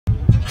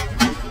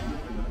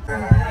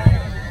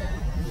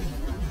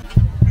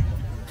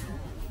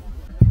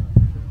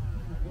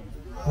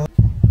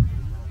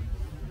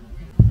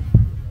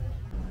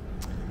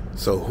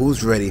So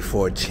who's ready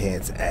for a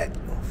chance at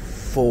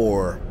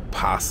 4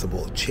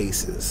 possible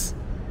chases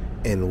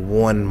in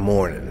one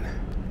morning?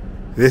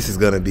 This is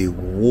gonna be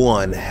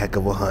one heck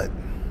of a hunt.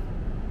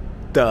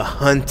 The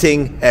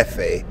hunting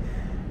Jefe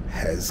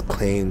has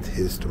claimed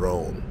his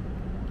throne.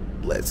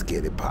 Let's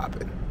get it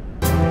poppin'.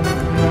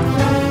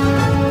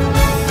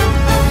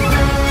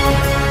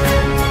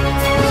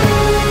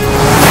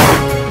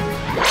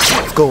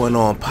 What's going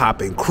on,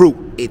 poppin'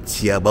 crew?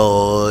 It's your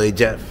boy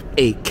Jeff,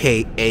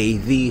 aka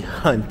the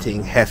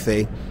hunting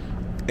Jefe,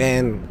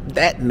 and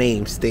that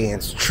name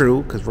stands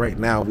true because right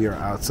now we are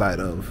outside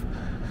of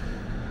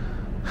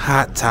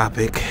Hot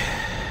Topic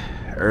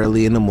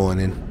early in the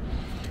morning,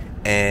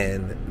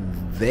 and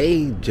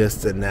they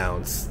just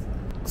announced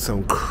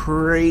some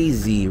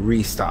crazy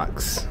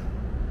restocks,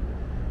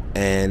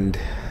 and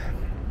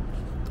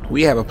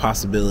we have a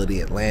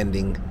possibility at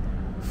landing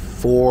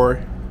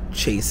 4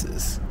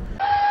 chases.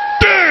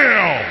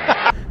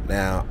 Damn!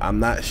 Now, I'm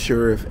not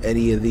sure if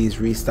any of these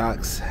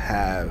restocks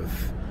have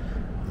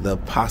the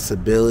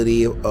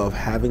possibility of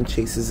having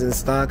chases in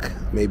stock.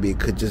 Maybe it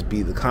could just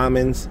be the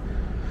commons.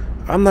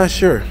 I'm not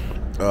sure.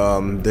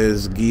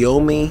 There's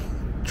Gyomei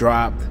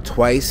dropped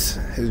twice.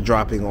 He's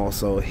dropping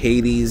also.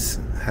 Hades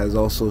has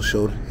also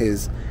showed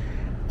his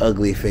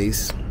ugly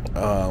face,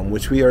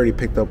 which we already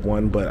picked up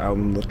one, but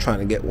I'm trying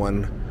to get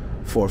one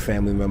for a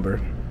family member.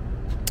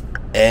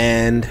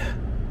 And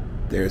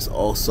there's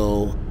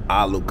also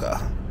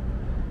Alluka,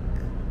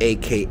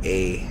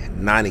 aka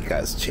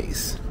Nanika's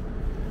chase.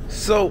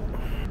 So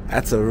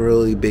that's a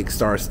really big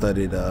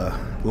star-studded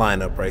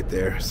lineup right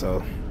there.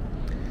 So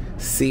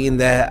seeing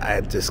that,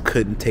 I just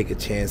couldn't take a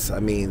chance. I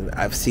mean,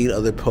 I've seen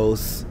other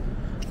posts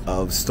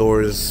of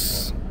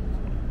stores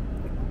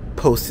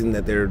posting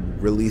that they're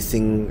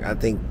releasing. I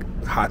think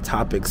Hot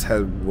Topics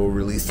were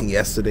releasing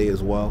yesterday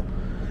as well,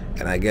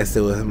 and I guess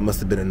must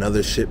have been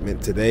another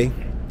shipment today.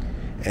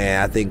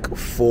 And I think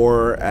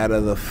 4 out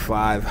of the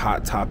 5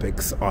 Hot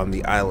Topics on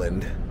the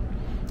island,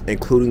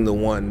 including the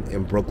one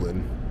in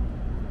Brooklyn,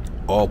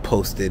 all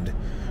posted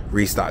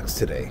restocks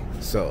today.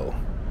 So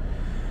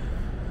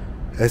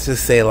let's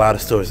just say a lot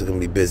of stores are going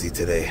to be busy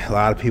today. A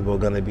lot of people are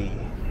going to be,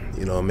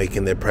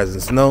 making their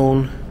presence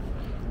known.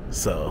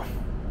 So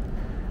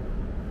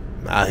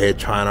I'm out here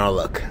trying our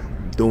luck.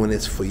 I'm doing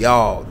this for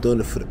y'all, doing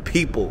it for the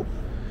people.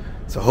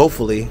 So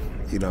hopefully,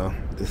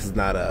 this is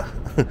not a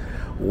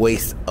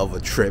waste of a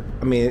trip.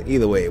 I mean,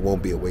 either way, it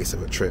won't be a waste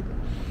of a trip.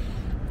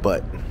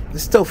 But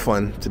it's still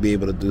fun to be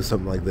able to do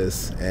something like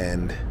this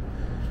and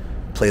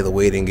play the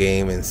waiting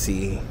game and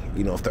see,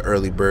 if the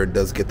early bird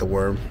does get the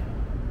worm.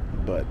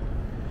 But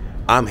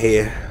I'm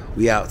here.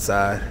 We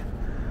outside.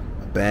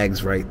 My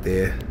bag's right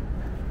there.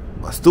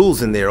 My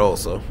stool's in there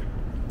also.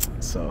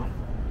 So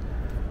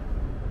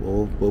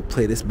we'll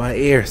play this by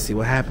ear. See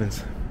what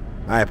happens.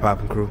 All right,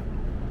 poppin' crew.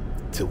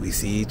 Till we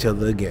see each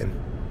other again.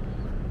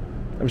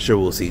 I'm sure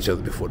we'll see each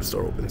other before the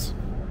store opens.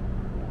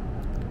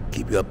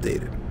 Keep you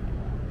updated.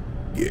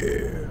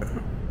 Yeah.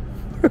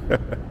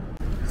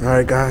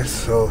 Alright guys,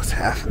 so it's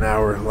half an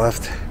hour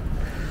left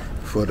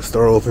before the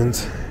store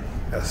opens.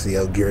 I see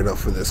I'm gearing up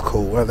for this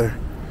cold weather.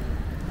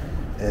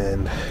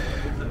 And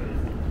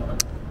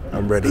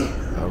I'm ready.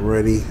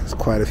 There's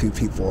quite a few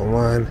people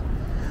online.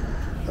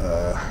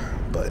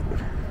 But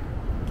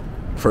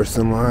first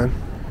in line.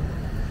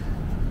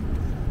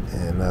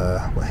 And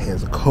my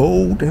hands are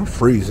cold and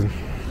freezing.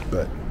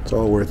 But it's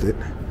all worth it.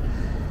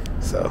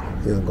 So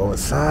we're gonna go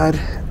inside.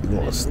 We're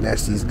gonna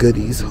snatch these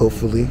goodies,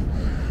 hopefully.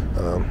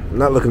 I'm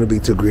not looking to be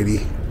too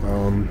greedy.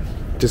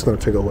 Just gonna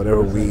pick up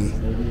whatever we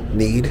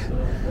need,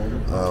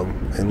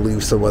 and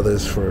leave some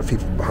others for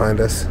people behind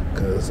us,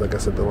 because like I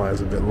said, the line's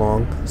a bit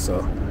long.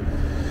 So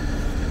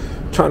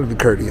trying to be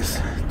courteous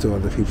to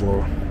other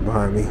people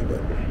behind me,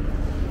 but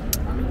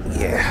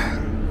yeah,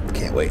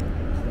 can't wait.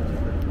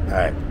 All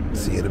right,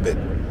 see you in a bit.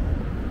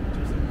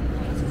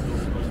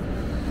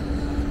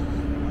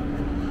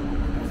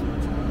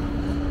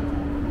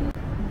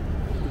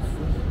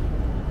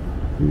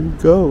 Here you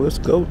go. Let's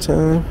go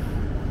time.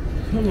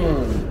 Come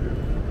on.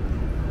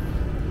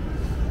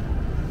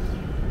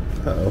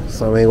 Uh-oh.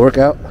 Some ain't work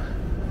out.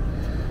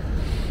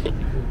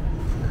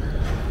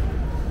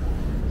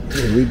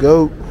 Here we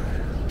go.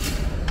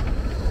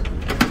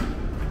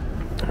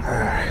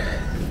 Alright.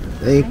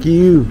 Thank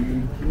you.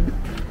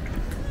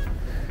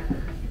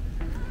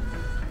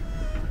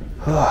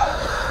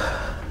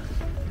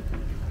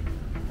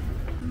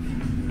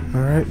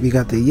 Alright, we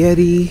got the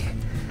Yeti.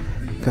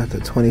 Got the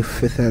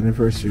 25th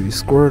anniversary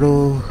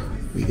Squirtle.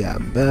 We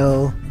got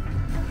Belle,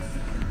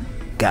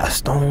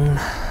 Gaston,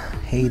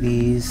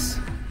 Hades,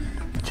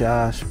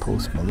 Josh,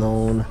 Post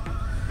Malone.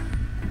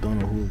 Don't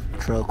know who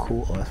Trail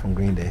Cool. Oh, that's from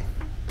Green Day.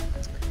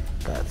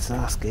 Got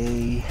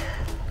Sasuke,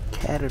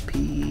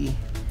 Caterpie,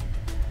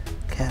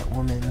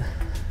 Catwoman,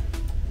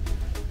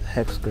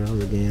 Hex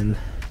Girl again.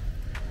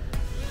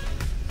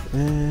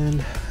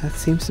 And that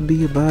seems to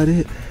be about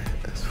it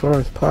as far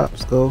as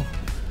pops go.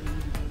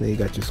 Then you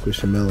got your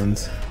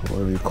Squishamelons, or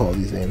whatever you call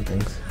these damn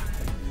things.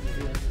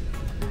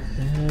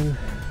 And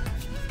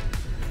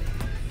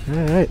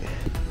alright,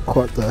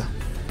 caught the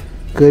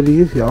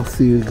goodies. Y'all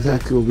see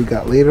exactly what we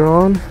got later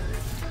on.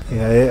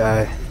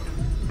 Yeah,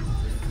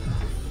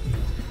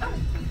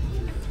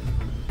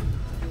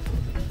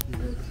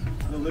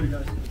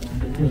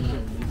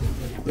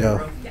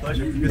 Yo,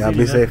 y'all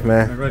be safe,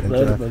 man. Alright,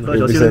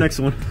 I'll see you the next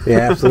one.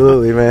 Yeah,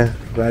 absolutely, man.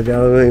 Glad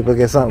y'all were able to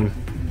get something.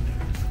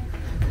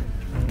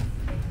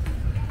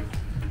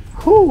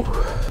 Whew.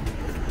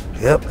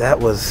 Yep, that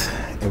was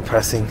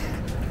impressive.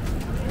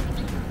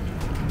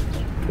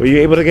 Were you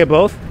able to get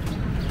both?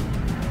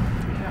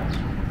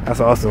 That's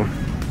awesome.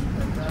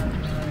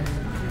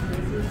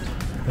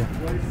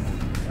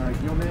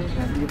 Gyomei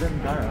and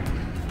even Gara.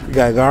 You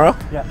got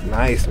Garo? Yeah.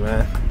 Nice,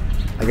 man.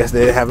 I guess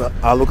they have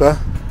Alluka.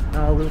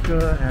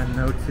 Alluka and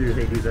no 2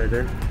 Hades right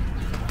there.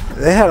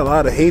 They had a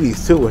lot of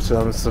Hades too, which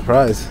I'm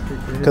surprised.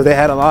 Because they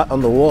had a lot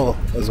on the wall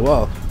as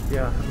well.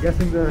 Yeah, I'm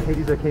guessing the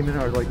Hades that came in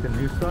are like the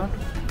new stock.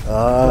 It's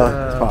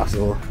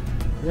possible.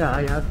 Yeah,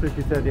 I asked her,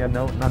 she said yeah,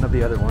 none of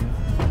the other ones.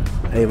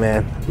 Hey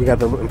man, we got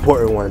the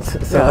important ones.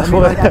 So yeah, I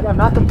mean, like, I'm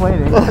not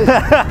complaining. Like,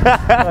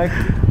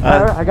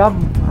 I got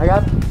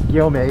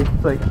Gyomei.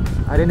 It's like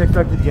I didn't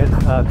expect it to get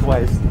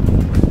twice.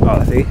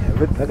 Oh, see,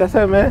 like I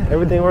said, man,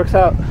 everything works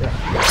out. Yeah.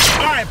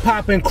 All right,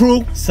 Poppin'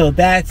 Crew. So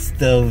that's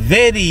the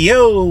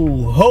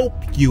video. Hope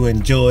you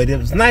enjoyed. It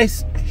was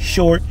nice,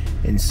 short,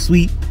 and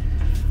sweet.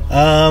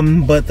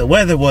 But the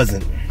weather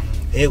wasn't.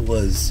 It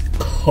was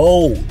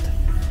cold.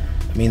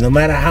 I mean, no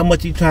matter how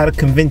much you try to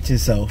convince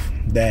yourself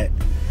that,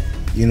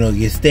 you know,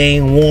 you're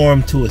staying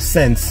warm to a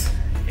sense,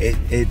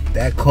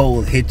 that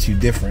cold hits you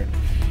different.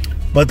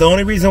 But the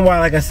only reason why,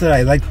 like I said,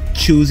 I like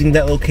choosing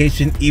that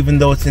location, even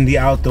though it's in the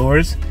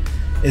outdoors,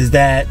 is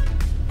that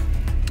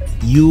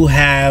you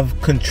have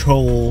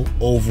control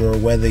over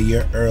whether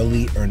you're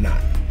early or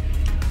not.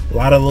 A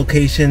lot of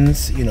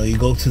locations, you know, you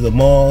go to the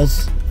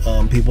malls,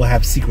 people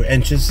have secret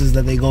entrances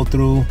that they go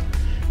through.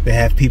 They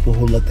have people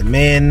who let them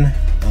in,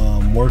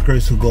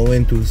 workers who go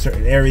in through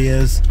certain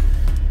areas.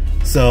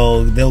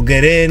 So they'll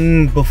get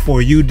in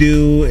before you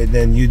do, and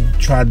then you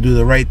try to do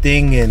the right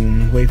thing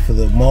and wait for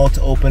the mall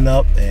to open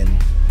up. And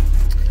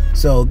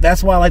so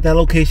that's why I like that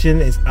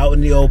location. It's out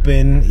in the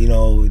open, you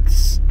know,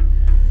 it's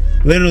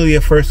literally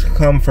a first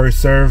come first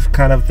serve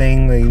kind of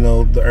thing. You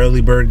know, the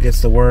early bird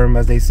gets the worm,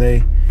 as they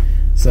say.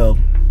 So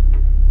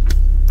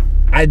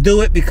I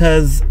do it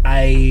because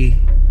I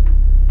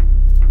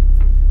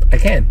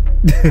can.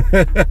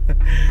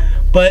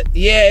 But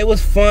yeah, it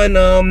was fun.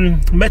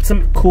 Met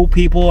some cool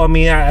people. I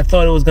mean, I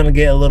thought it was gonna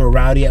get a little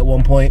rowdy at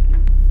one point.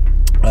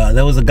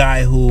 There was a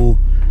guy who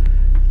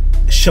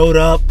showed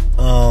up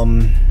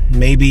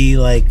maybe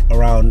like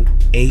around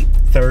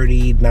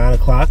 8:30, 9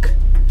 o'clock.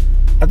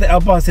 I'll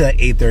probably say like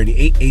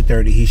 8:30.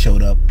 8:30 he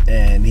showed up,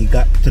 and he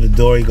got to the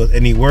door. He goes,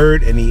 any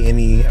word,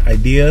 any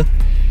idea?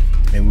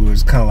 And we were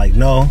just kind of like,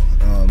 no.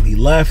 He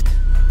left,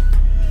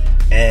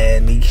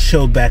 and he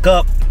showed back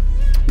up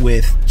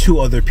with 2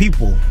 other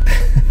people.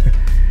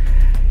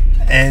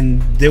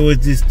 And there was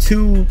these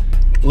 2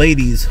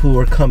 ladies who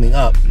were coming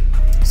up.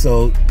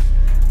 So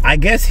I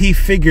guess he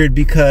figured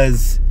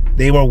because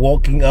they were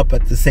walking up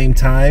at the same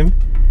time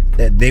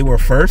that they were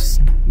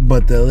first.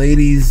 But the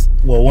ladies,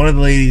 well, one of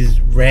the ladies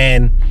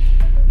ran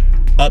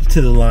up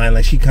to the line,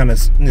 like she kind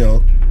of, you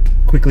know,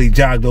 quickly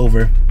jogged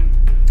over.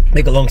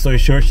 Make a long story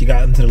short, she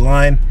got into the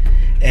line,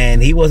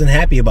 and he wasn't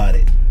happy about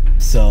it.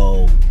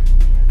 So,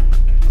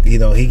 you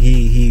know,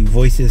 he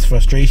voiced his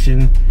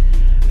frustration.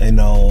 You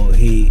know,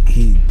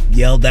 he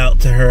yelled out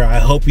to her, "I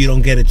hope you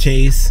don't get a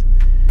chase."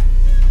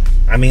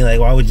 I mean, like,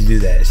 why would you do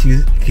that?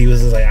 He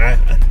was just like,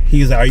 he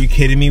was like, "Are you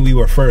kidding me? We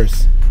were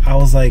first." I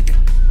was like,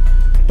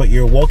 "But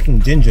you're walking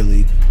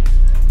gingerly."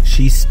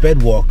 She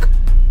sped walk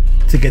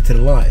to get to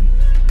the line.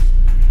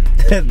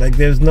 Like,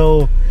 there's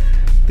no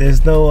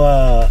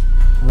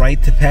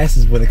right to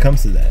passes when it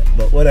comes to that.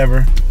 But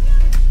whatever.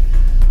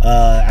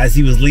 As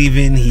he was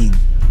leaving, he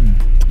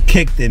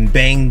kicked and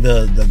banged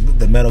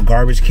the metal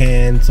garbage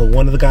can. So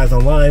one of the guys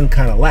online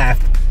kind of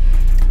laughed,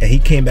 and he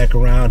came back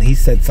around. He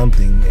said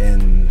something,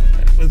 and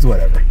it's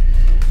whatever.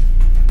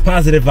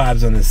 Positive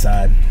vibes on this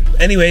side.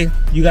 Anyway,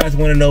 you guys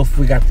want to know if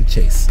we got the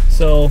chase.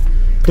 So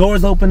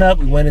doors opened up.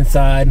 We went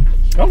inside.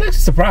 I was actually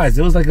surprised.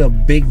 It was like a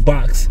big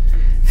box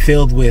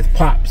filled with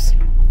pops.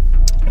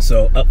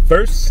 So up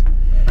first,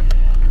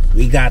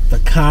 we got the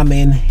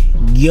common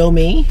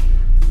Gyomei.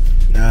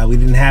 We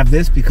didn't have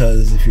this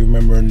because if you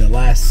remember in the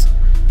last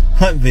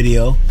hunt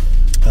video,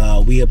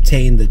 we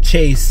obtained the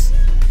chase,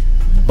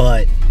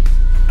 but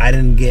I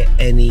didn't get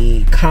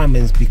any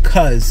commons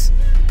because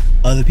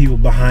other people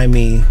behind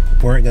me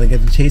weren't gonna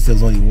get the chase. There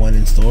was only one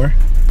in store,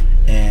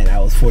 and I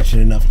was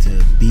fortunate enough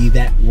to be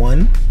that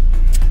one.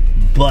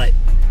 But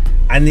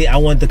I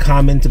want the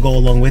common to go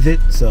along with it,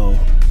 so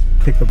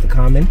picked up the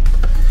common.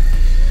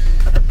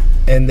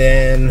 And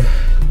then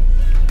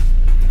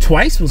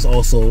Twice was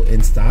also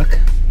in stock.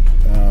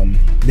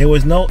 It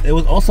was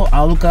also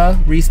Alluka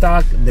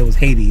restock. There was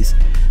Hades,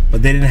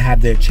 but they didn't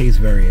have their chase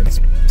variants.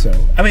 So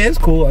I mean, it's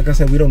cool. Like I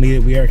said, we don't need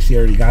it. We actually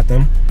already got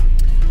them.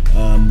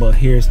 But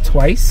here's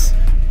Twice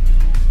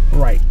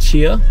right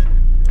here,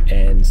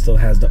 and still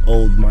has the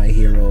old My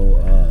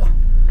Hero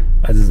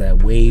What is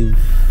that, wave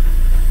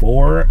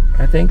 4,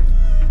 I think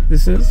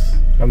this is,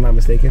 if I'm not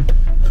mistaken.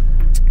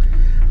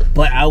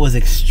 But I was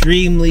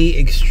extremely,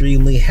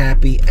 extremely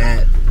happy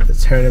at the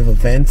turn of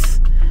events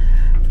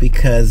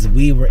because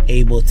we were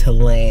able to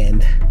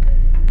land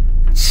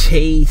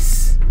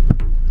Chase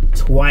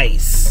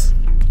twice.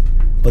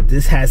 But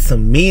this has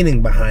some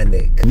meaning behind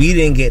it. We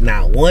didn't get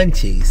not one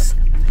chase,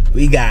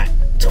 we got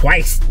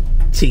twice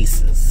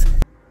chases.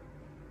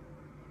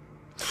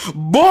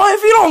 Boy,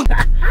 if you don't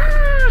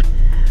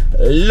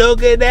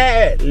look at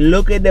that,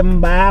 look at them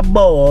bad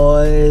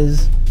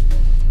boys.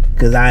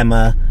 Cause I'm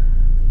a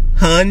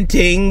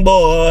hunting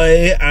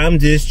boy, I'm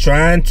just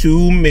trying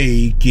to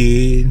make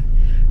it.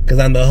 Cause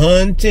I'm the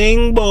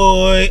hunting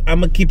boy,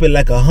 I'ma keep it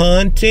like a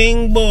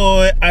hunting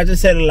boy. I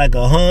just said it like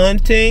a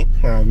hunting.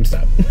 I'm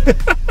stop.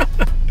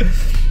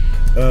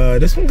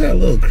 This one got a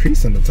little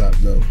crease on the top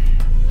though.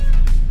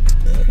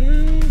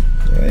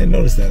 I didn't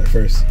notice that at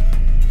first.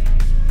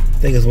 I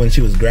think it's when she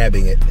was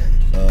grabbing it,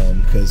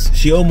 because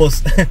she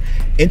almost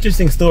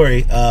interesting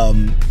story.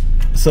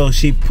 So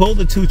she pulled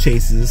the 2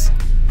 chases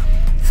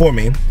for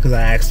me because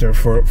I asked her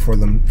for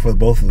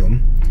both of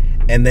them,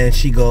 and then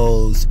she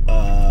goes,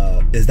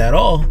 "Is that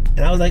all?"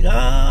 And I was like,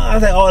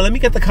 "Oh, let me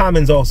get the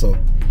commons also."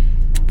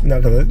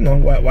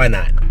 Why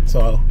not?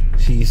 So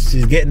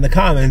she's getting the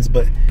commons,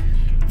 but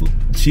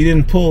she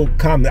didn't pull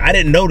commons. I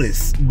didn't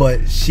notice,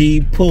 but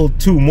she pulled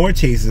 2 more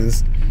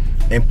chases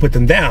and put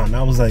them down.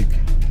 I was like,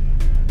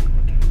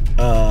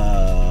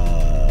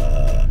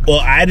 well,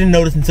 I didn't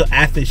notice until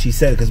after she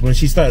said it, because when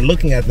she started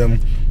looking at them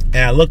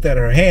and I looked at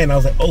her hand, I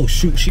was like, oh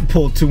shoot, she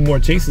pulled 2 more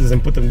chases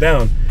and put them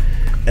down.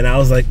 And I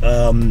was like,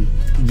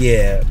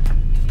 yeah,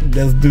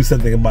 let's do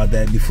something about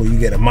that before you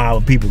get a mob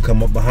of people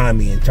come up behind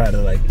me and try to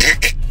like,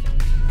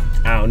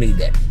 I don't need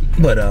that.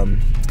 But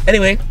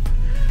anyway,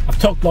 I've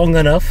talked long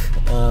enough.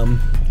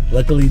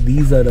 Luckily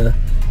these are the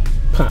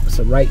pops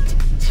right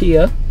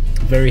here.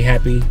 Very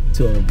happy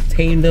to have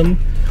obtained them.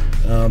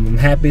 I'm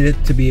happy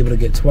to be able to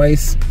get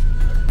twice.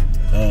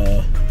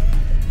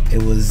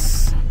 It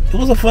was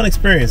a fun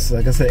experience.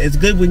 Like I said, it's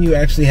good when you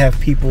actually have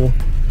people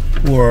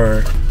who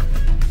are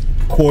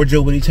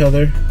cordial with each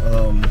other,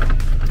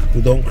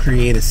 who don't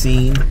create a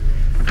scene.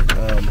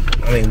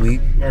 I mean, we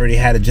already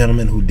had a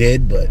gentleman who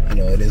did, but you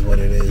know, it is what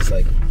it is.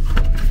 Like,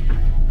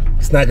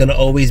 it's not gonna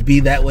always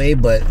be that way,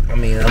 but I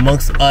mean,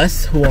 amongst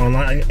us who are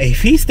online,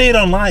 if he stayed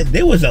online,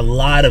 there was a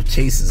lot of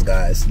chases,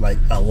 guys. Like,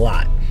 a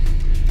lot.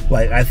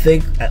 Like, I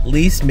think at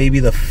least maybe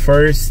the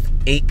first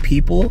 8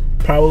 people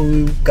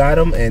probably got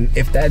him, and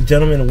if that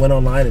gentleman went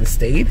online and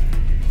stayed,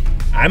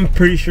 I'm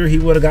pretty sure he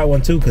would have got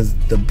one too, because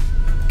the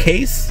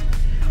case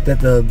that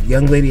the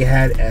young lady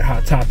had at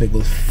Hot Topic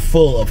was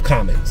full of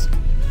commons.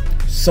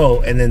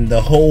 So, and then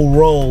the whole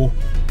row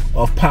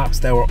of pops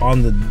that were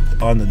on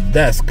the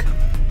desk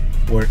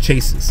were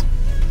chases.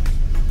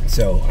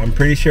 So I'm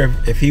pretty sure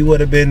if he would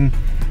have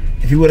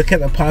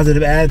kept a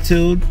positive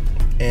attitude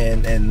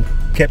and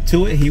kept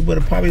to it, he would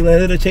have probably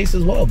landed a chase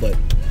as well. But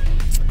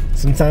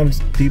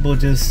sometimes people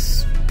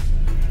just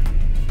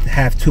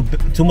have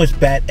too much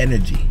bad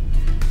energy,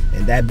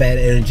 and that bad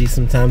energy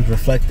sometimes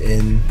reflect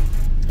in,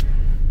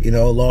 you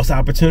know, lost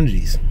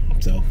opportunities.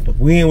 So, but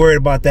we ain't worried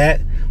about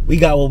that. We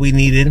got what we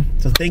needed.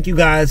 So thank you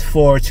guys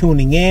for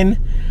tuning in.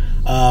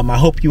 I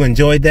hope you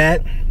enjoyed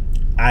that.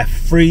 I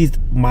freezed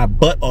my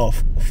butt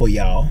off for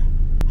y'all.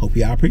 Hope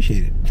y'all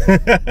appreciate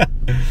it.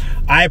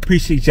 I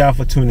appreciate y'all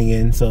for tuning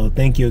in. So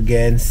thank you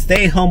again.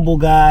 Stay humble,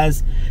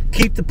 guys.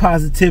 Keep the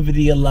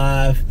positivity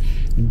alive.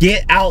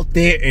 Get out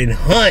there and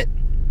hunt.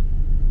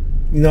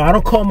 You know, I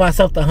don't call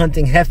myself the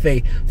hunting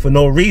jefe for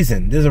no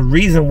reason. There's a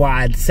reason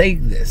why I say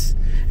this.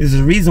 There's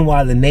a reason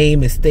why the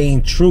name is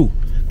staying true.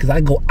 Because I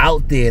go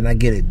out there and I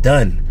get it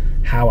done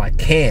how I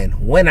can,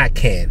 when I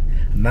can.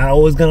 I'm not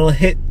always gonna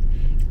hit,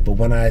 but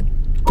when I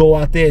go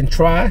out there and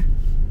try,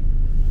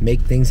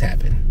 make things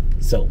happen.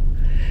 So,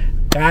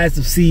 guys,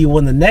 I'll see you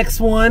on the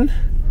next one.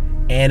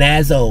 And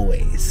as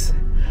always,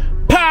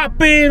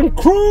 poppin'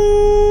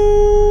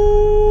 crew!